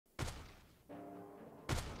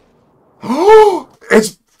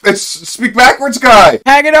It's Speak Backwards guy!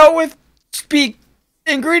 Hanging out with Speak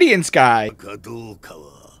Ingredients guy. What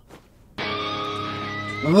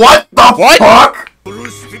the fuck?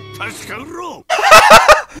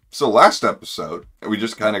 So last episode, we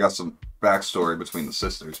just kind of got some backstory between the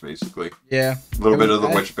sisters, basically. Yeah. A little bit of the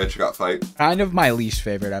witch bitch got fight. Kind of my least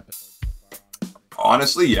favorite episode.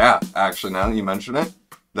 Honestly, yeah. Actually, now that you mention it,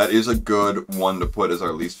 that is a good one to put as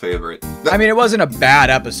our least favorite. I mean, it wasn't a bad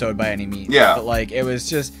episode by any means. Yeah. But, like, it was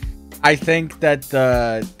just... I think that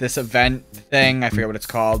this event thing, I forget what it's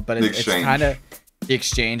called, but it's kind of... The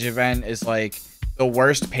exchange event is, like, the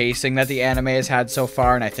worst pacing that the anime has had so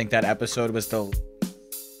far, and I think that episode was the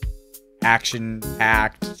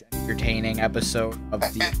action-packed, entertaining episode of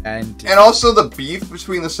the event. And also, the beef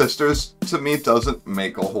between the sisters, to me, doesn't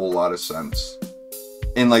make a whole lot of sense.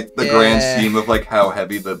 In, like, the grand scheme of, like, how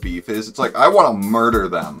heavy the beef is. It's like, I want to murder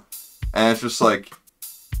them. And it's just like,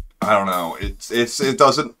 I don't know. It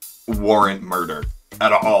doesn't warrant murder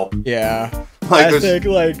at all. Yeah. Like, I think,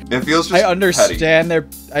 like, it feels just I understand petty.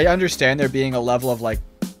 I understand there being a level of, like,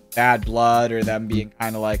 bad blood, or them being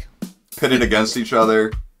kind of, like... pitted against each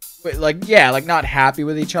other. Like, yeah, like, not happy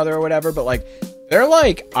with each other or whatever, but, like, they're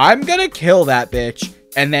like, I'm gonna kill that bitch,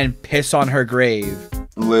 and then piss on her grave.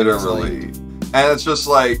 Literally. And it's just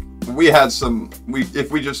like, we had some... If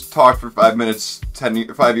we just talked for 5 minutes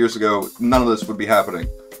 5 years ago, none of this would be happening.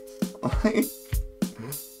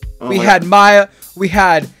 We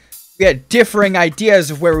had differing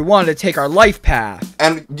ideas of where we wanted to take our life path.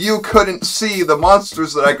 And you couldn't see the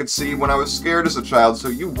monsters that I could see when I was scared as a child, so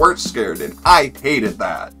you weren't scared, and I hated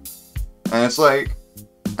that. And it's like,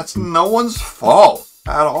 that's no one's fault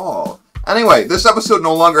at all. Anyway, this episode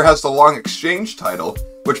no longer has the long exchange title,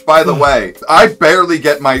 which, by the way, I barely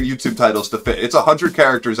get my YouTube titles to fit. It's 100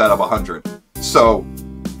 characters out of 100. So,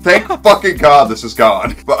 thank fucking God this is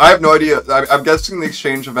gone. But I have no idea. I'm guessing the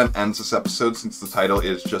exchange event ends this episode since the title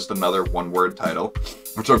is just another one-word title,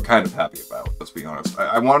 which I'm kind of happy about, let's be honest.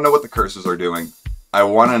 I want to know what the curses are doing. I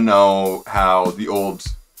want to know how the old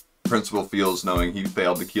principal feels knowing he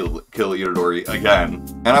failed to kill Itadori again.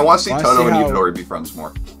 And I want to see Toto and Itadori be friends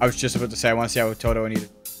more. I was just about to say, I want to see how Toto and Itadori...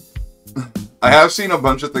 I have seen a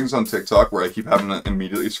bunch of things on TikTok where I keep having to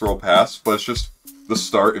immediately scroll past, but it's just the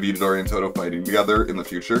start of Itadori and Toto fighting together in the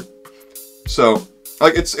future. So,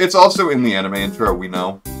 like, it's also in the anime intro, we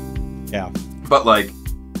know. Yeah. But, like,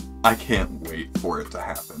 I can't wait for it to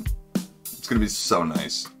happen. It's gonna be so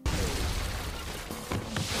nice.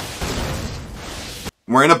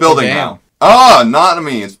 We're in a building now. Ah, not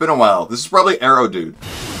me. It's been a while. This is probably Arrow Dude.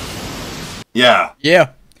 Yeah. Yeah.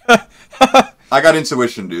 I got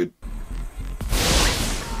intuition, dude.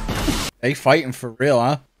 They fighting for real,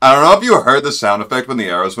 huh? I don't know if you heard the sound effect when the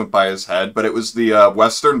arrows went by his head, but it was the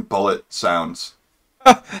Western bullet sounds.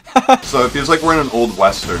 So it feels like we're in an old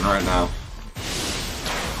Western right now.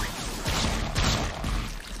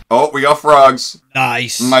 Oh, we got frogs.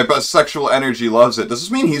 Nice. My bisexual energy loves it. Does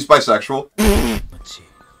this mean he's bisexual?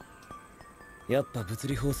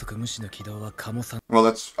 Well,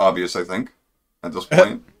 that's obvious, I think, at this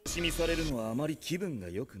point.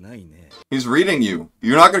 He's reading you.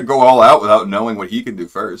 You're not going to go all out without knowing what he can do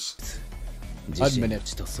first.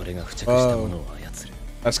 Oh.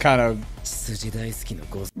 That's kind of...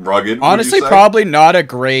 rugged, honestly, probably not a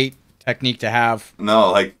great technique to have.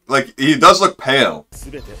 No, like he does look pale.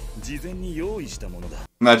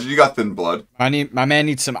 Imagine you got thin blood. My man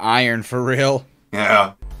needs some iron for real.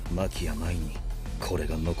 Yeah.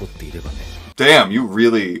 Damn, you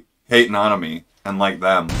really hate Nanami and like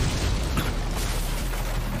them.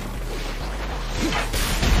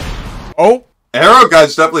 Oh! Arrow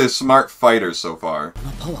Guy's definitely a smart fighter so far.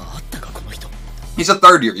 He's a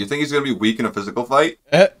third year. You think he's gonna be weak in a physical fight?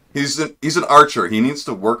 He's an archer. He needs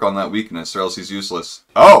to work on that weakness, or else he's useless.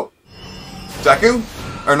 Oh, Deku,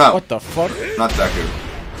 or no? What the fuck? Not Deku.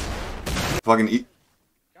 Fucking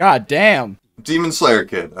God damn. Demon Slayer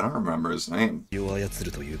kid. I don't remember his name.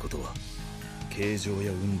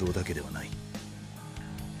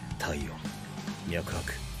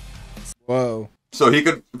 Whoa. So he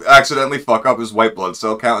could accidentally fuck up his white blood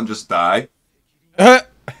cell count and just die? Hey,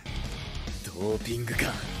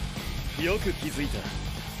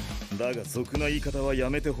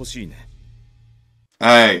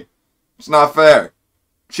 it's not fair.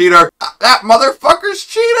 Cheater. That motherfucker's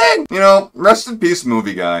cheating! You know, rest in peace,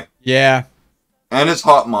 movie guy. yeah. And his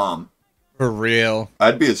hot mom. For real.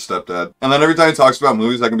 I'd be his stepdad. And then every time he talks about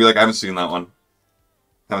movies, I can be like, I haven't seen that one.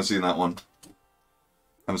 Haven't seen that one.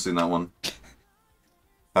 Haven't seen that one.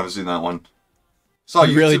 Haven't seen that one. Saw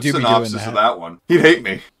You YouTube really do be doing synopsis that. of that one. He'd hate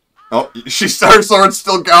me. Oh, Star Sword's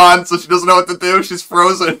still gone, so she doesn't know what to do. She's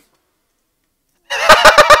frozen.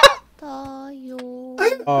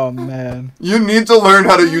 Oh man. You need to learn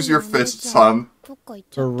how to use your fists, son.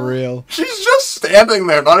 For real. She's just standing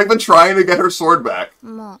there, not even trying to get her sword back.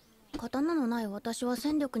 No, it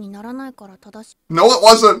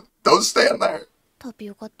wasn't. Don't stand there.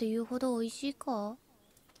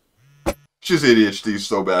 She's ADHD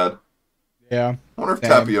so bad. Yeah. I wonder if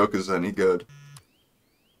tapioca's any good.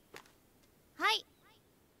 What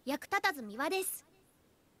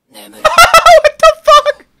the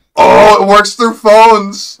fuck? Oh, it works through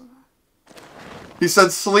phones. He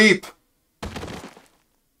said sleep.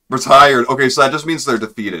 Retired. Okay, so that just means they're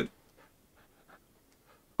defeated.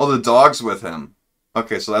 Oh, the dog's with him.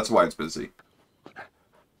 Okay, so that's why it's busy.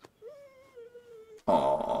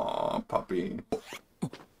 Aww, puppy.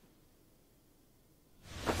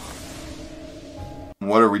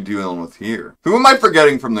 What are we dealing with here? Who am I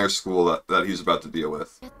forgetting from their school that he's about to deal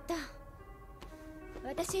with?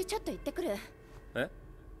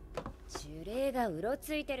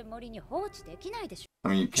 I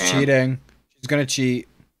mean, you can't. Cheating. She's gonna cheat.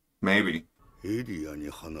 Maybe.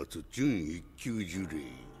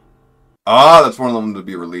 Ah, that's one of them to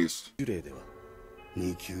be released.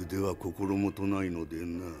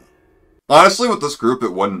 Honestly, with this group,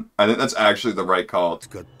 it wouldn't. I think that's actually the right call.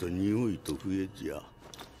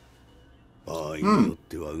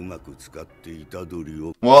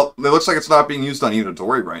 Well, it looks like it's not being used on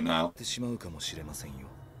Itadori right now.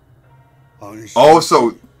 Oh,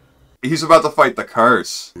 so he's about to fight the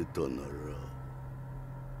curse.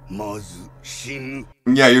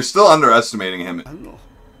 Yeah, you're still underestimating him.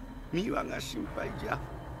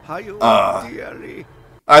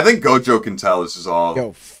 I think Gojo can tell this is all.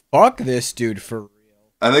 Yo, fuck this dude for real.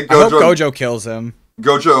 I think I hope Gojo kills him.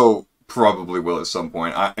 Gojo probably will at some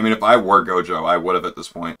point. I mean, if I were Gojo, I would have at this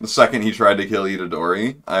point. The second he tried to kill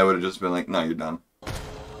Itadori, I would have just been like, no, you're done.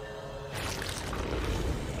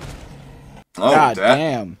 Oh, God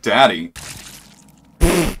damn. Daddy.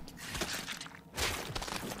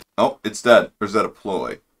 Oh, it's dead. Or is that a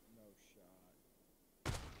ploy?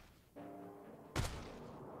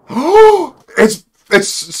 Oh, it's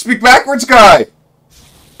Speak Backwards guy.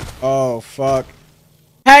 Oh fuck.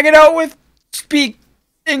 Hanging out with Speak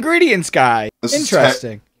Ingredients guy.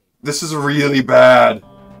 Interesting. This is really bad.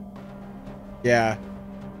 Yeah.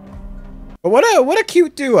 But what a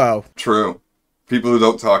cute duo. True. People who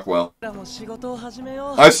don't talk well.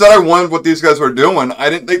 I said I wanted what these guys were doing. I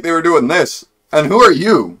didn't think they were doing this. And who are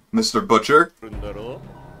you, Mr. Butcher?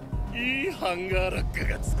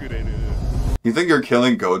 You think you're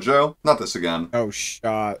killing Gojo? Not this again. Oh,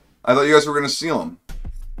 shot. I thought you guys were gonna steal him.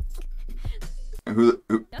 Who?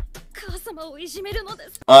 This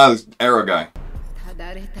Arrow guy.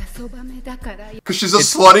 Cause she's a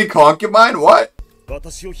slutty concubine? What?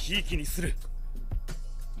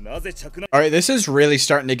 Alright, this is really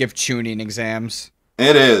starting to give Chunin exams.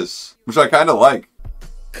 It is. Which I kinda like.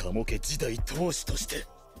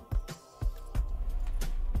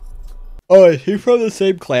 Oh, is he from the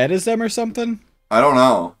same clan as them or something? I don't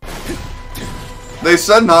know. They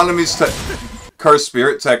said Nanami's Curse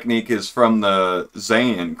Spirit technique is from the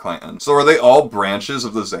Zayn clan. So are they all branches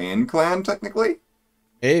of the Zayn clan, technically?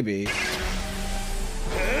 Maybe.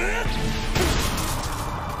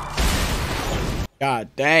 God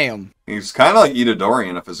damn. He's kind of like Itadori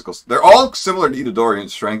in a physical... They're all similar to Itadori in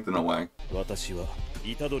strength in a way.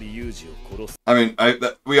 I mean,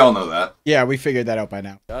 we all know that. Yeah, we figured that out by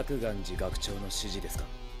now. Or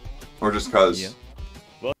just cause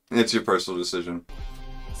it's your personal decision.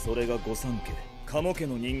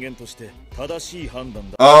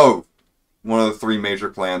 Oh! One of the three major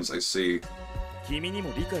clans, I see.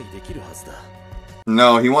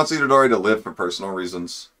 No, he wants Itadori to live for personal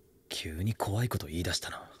reasons.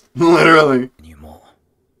 Literally.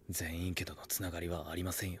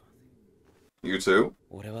 You too?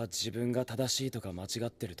 I feel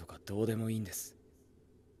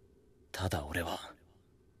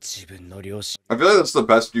like that's the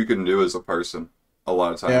best you can do as a person. A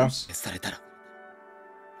lot of times. Yeah.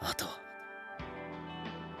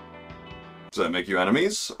 Does that make you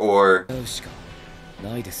enemies? Or... I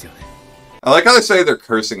like how they say they're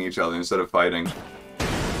cursing each other instead of fighting.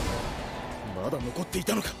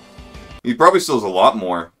 He probably steals a lot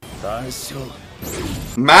more.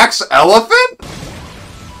 Max Elephant?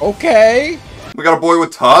 Okay. We got a boy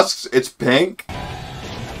with tusks. It's pink.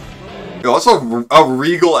 Yo, also a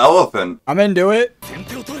regal elephant. I'm into it.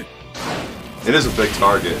 It is a big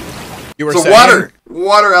target. You were saying?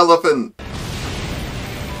 Water elephant.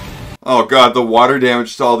 Oh god, the water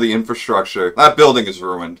damage to all the infrastructure. That building is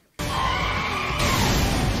ruined.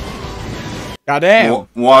 Goddamn.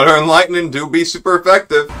 Water and lightning do be super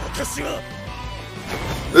effective.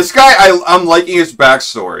 This guy, I'm liking his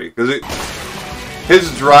backstory because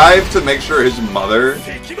his drive to make sure his mother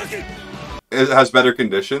has better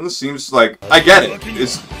conditions seems like I get it.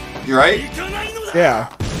 You're right?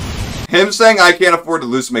 Yeah. Him saying I can't afford to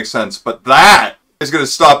lose makes sense, but that is gonna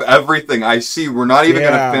stop everything. I see. We're not even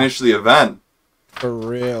gonna finish the event. For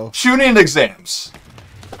real. Chunin exams.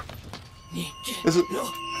 Is it?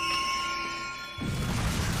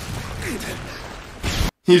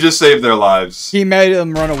 He just saved their lives. He made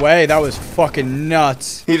them run away. That was fucking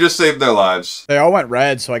nuts. He just saved their lives. They all went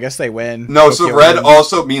red, so I guess they win. No, so red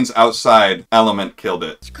also means outside element killed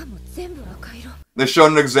it. They've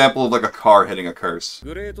shown an example of like a car hitting a curse.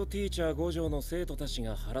 Yeah,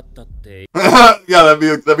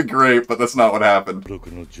 that'd be great, but that's not what happened.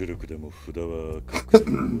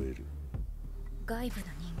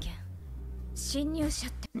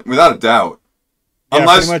 Without a doubt. Yeah,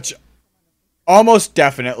 unless pretty much, almost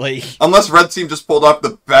definitely. Unless Red Team just pulled off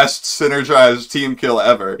the best synergized team kill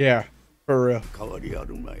ever. Yeah, for real.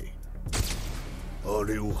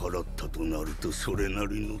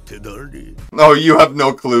 No, you have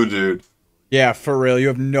no clue, dude. Yeah, for real. You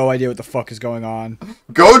have no idea what the fuck is going on.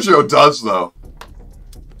 Gojo does, though.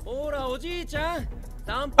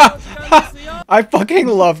 I fucking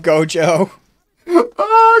love Gojo.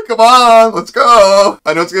 Ah, come on, let's go.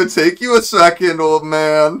 I know it's gonna take you a second, old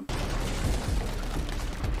man.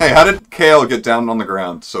 Hey, how did Kale get down on the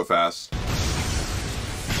ground so fast?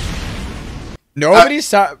 Nobody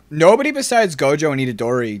besides Gojo and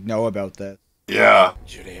Itadori know about that. Yeah.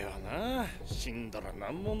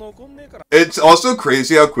 It's also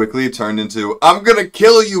crazy how quickly it turned into, I'm gonna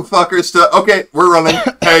kill you fuckers to... Okay, we're running.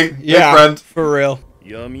 Hey, yeah, hey friend. For real.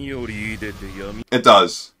 It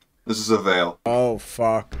does. This is a veil. Oh,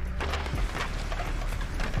 fuck.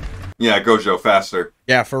 Yeah, Gojo, faster.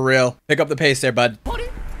 Yeah, for real. Pick up the pace there, bud.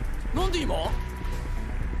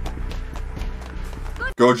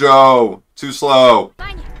 Gojo! Too slow.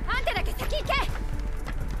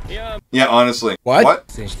 Yeah, honestly. What?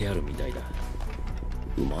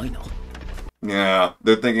 Yeah,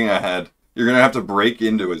 they're thinking ahead. You're gonna have to break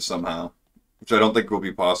into it somehow. Which I don't think will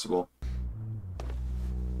be possible.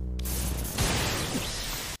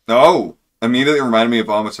 No! Immediately reminded me of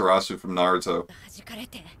Amaterasu from Naruto.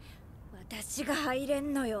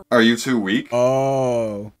 Are you too weak?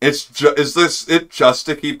 Oh. Is this it just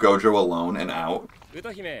to keep Gojo alone and out?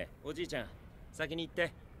 Yeah,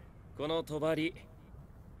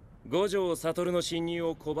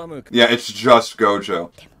 it's just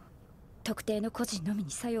Gojo.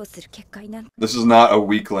 This is not a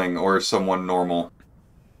weakling or someone normal.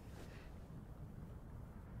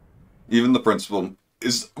 Even the principal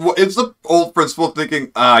is the old principal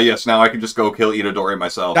thinking, ah yes, now I can just go kill Itadori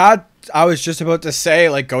myself. That I was just about to say,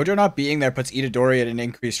 like, Gojo not being there puts Itadori at an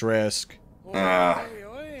increased risk.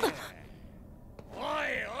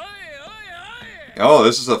 Oh,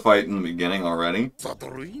 this is a fight in the beginning already.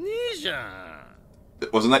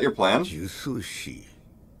 Wasn't that your plan?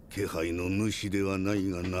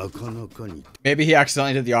 Maybe he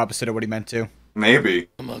accidentally did the opposite of what he meant to. Maybe.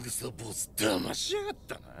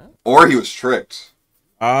 Or he was tricked.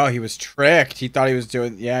 Oh, he was tricked. He thought he was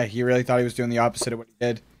doing... Yeah, he really thought he was doing the opposite of what he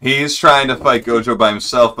did. He's trying to fight Gojo by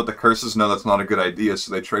himself, but the curses know that's not a good idea,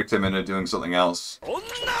 so they tricked him into doing something else.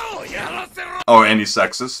 Oh, and he's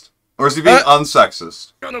sexist? Or is he being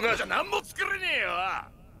unsexist? Oh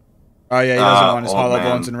yeah, he doesn't want his hollow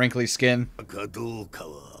bones and wrinkly skin.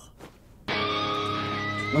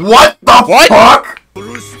 What the fuck?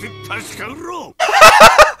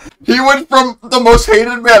 He went from the most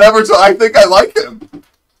hated man ever to I think I like him.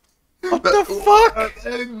 What the fuck?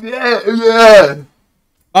 Yeah.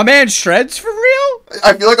 My man shreds for real?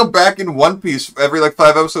 I feel like I'm back in One Piece. Every like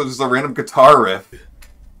 5 episodes is a random guitar riff.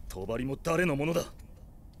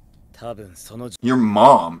 Your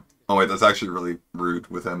mom. Oh wait, that's actually really rude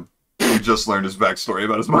with him. We just learned his backstory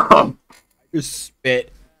about his mom. You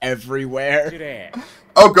spit everywhere.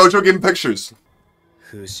 Oh, Gojo gave him pictures.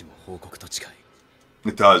 It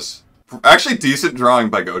does. Actually, decent drawing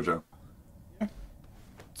by Gojo.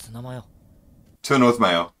 Tuna with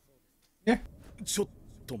mayo. Yeah. That's what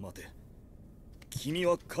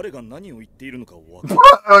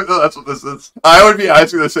this is. I would be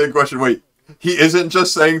asking the same question. Wait, he isn't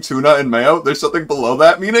just saying tuna and mayo? There's something below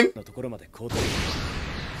that meaning?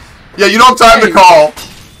 Yeah, you don't have time to call.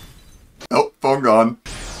 Oh, phone gone.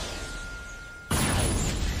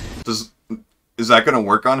 Is that gonna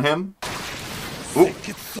work on him? Ooh.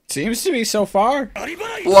 Seems to be so far.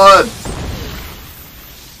 Blood!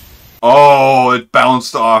 Oh, it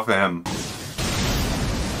bounced off him.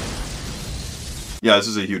 Yeah, this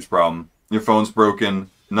is a huge problem. Your phone's broken.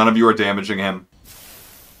 None of you are damaging him.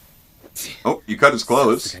 Oh, you cut his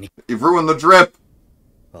clothes. You've ruined the drip.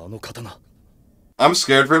 I'm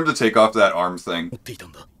scared for him to take off that arm thing.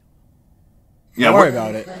 Yeah, don't worry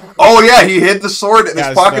about it. Oh yeah, he hid the sword in his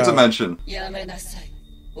pocket dimension.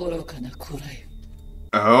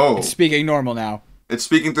 Oh. It's speaking normal now. It's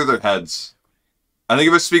speaking through their heads. I think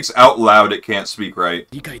if it speaks out loud, it can't speak right.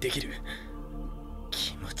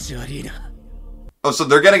 Oh, so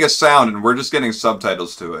they're getting a sound and we're just getting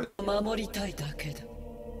subtitles to it.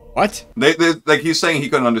 What? They like he's saying he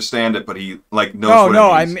couldn't understand it, but he like knows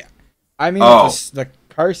what it means. I mean what the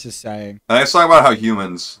curse is saying. And I was talking about how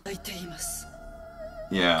humans.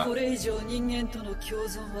 Yeah.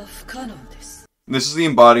 This is the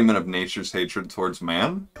embodiment of nature's hatred towards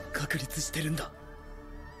man.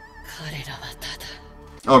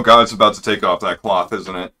 Oh god, it's about to take off that cloth,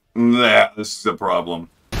 isn't it? Yeah, this is a problem.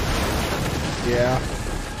 Yeah.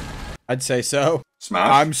 I'd say so.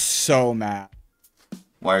 Smash? I'm so mad.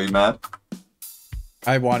 Why are you mad?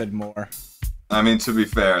 I wanted more. I mean, to be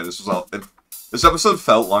fair, this was all... this episode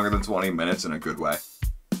felt longer than 20 minutes in a good way.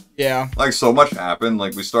 Yeah. Like, so much happened.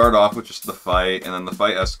 Like, we started off with just the fight, and then the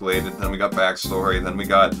fight escalated, then we got backstory, then we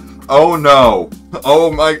got... Oh, no!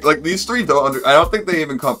 Oh, my... Like, these three don't... I don't think they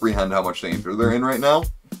even comprehend how much danger they're in right now.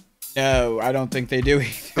 No, I don't think they do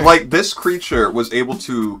either. Like, this creature was able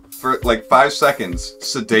to, for, like, 5 seconds,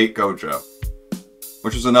 sedate Gojo.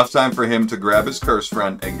 Which was enough time for him to grab his curse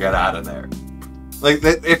friend and get out of there. Like,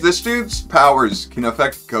 if this dude's powers can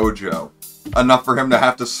affect Gojo enough for him to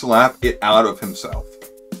have to slap it out of himself...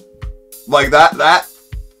 Like, that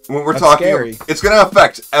when we're talking... Scary. It's gonna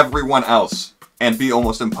affect everyone else and be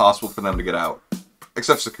almost impossible for them to get out.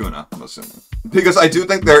 Except Sukuna, I'm assuming. Because I do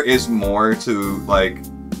think there is more to, like,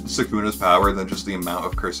 Sukuna's power than just the amount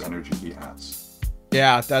of curse energy he has.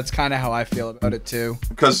 Yeah, that's kind of how I feel about it, too.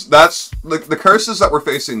 Because that's... the curses that we're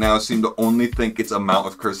facing now seem to only think it's amount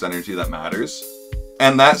of curse energy that matters.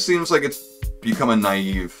 And that seems like it's become a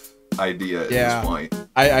naive idea at this point.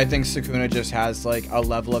 I think Sukuna just has like a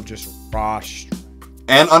level of just raw strength.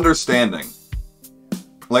 And understanding.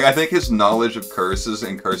 Like, I think his knowledge of curses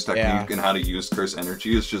and curse technique and how to use curse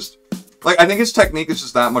energy is just... Like, I think his technique is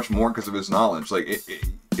just that much more because of his knowledge. Like,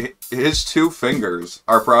 his 2 fingers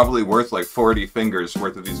are probably worth like 40 fingers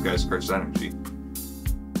worth of these guys' curse energy.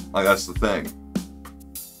 Like, that's the thing.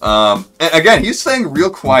 And again, he's staying real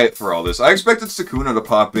quiet for all this. I expected Sukuna to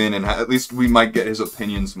pop in and at least we might get his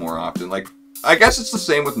opinions more often. Like, I guess it's the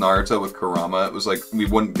same with Naruto with Kurama. It was like, we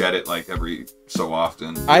wouldn't get it like every so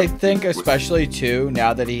often. I think especially too,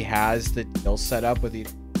 now that he has the deal set up with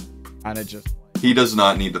kind of just... He does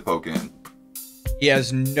not need to poke in. He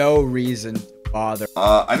has no reason to bother.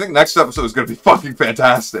 I think next episode is going to be fucking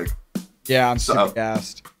fantastic. Yeah, I'm super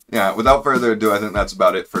gassed. Yeah, without further ado, I think that's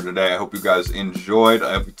about it for today. I hope you guys enjoyed.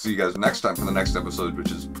 I hope to see you guys next time for the next episode,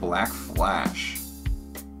 which is Black Flash.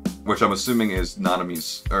 Which I'm assuming is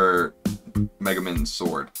Nanami's, or Megumin's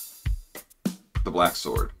sword. The Black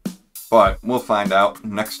Sword. But we'll find out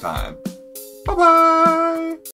next time. Bye-bye!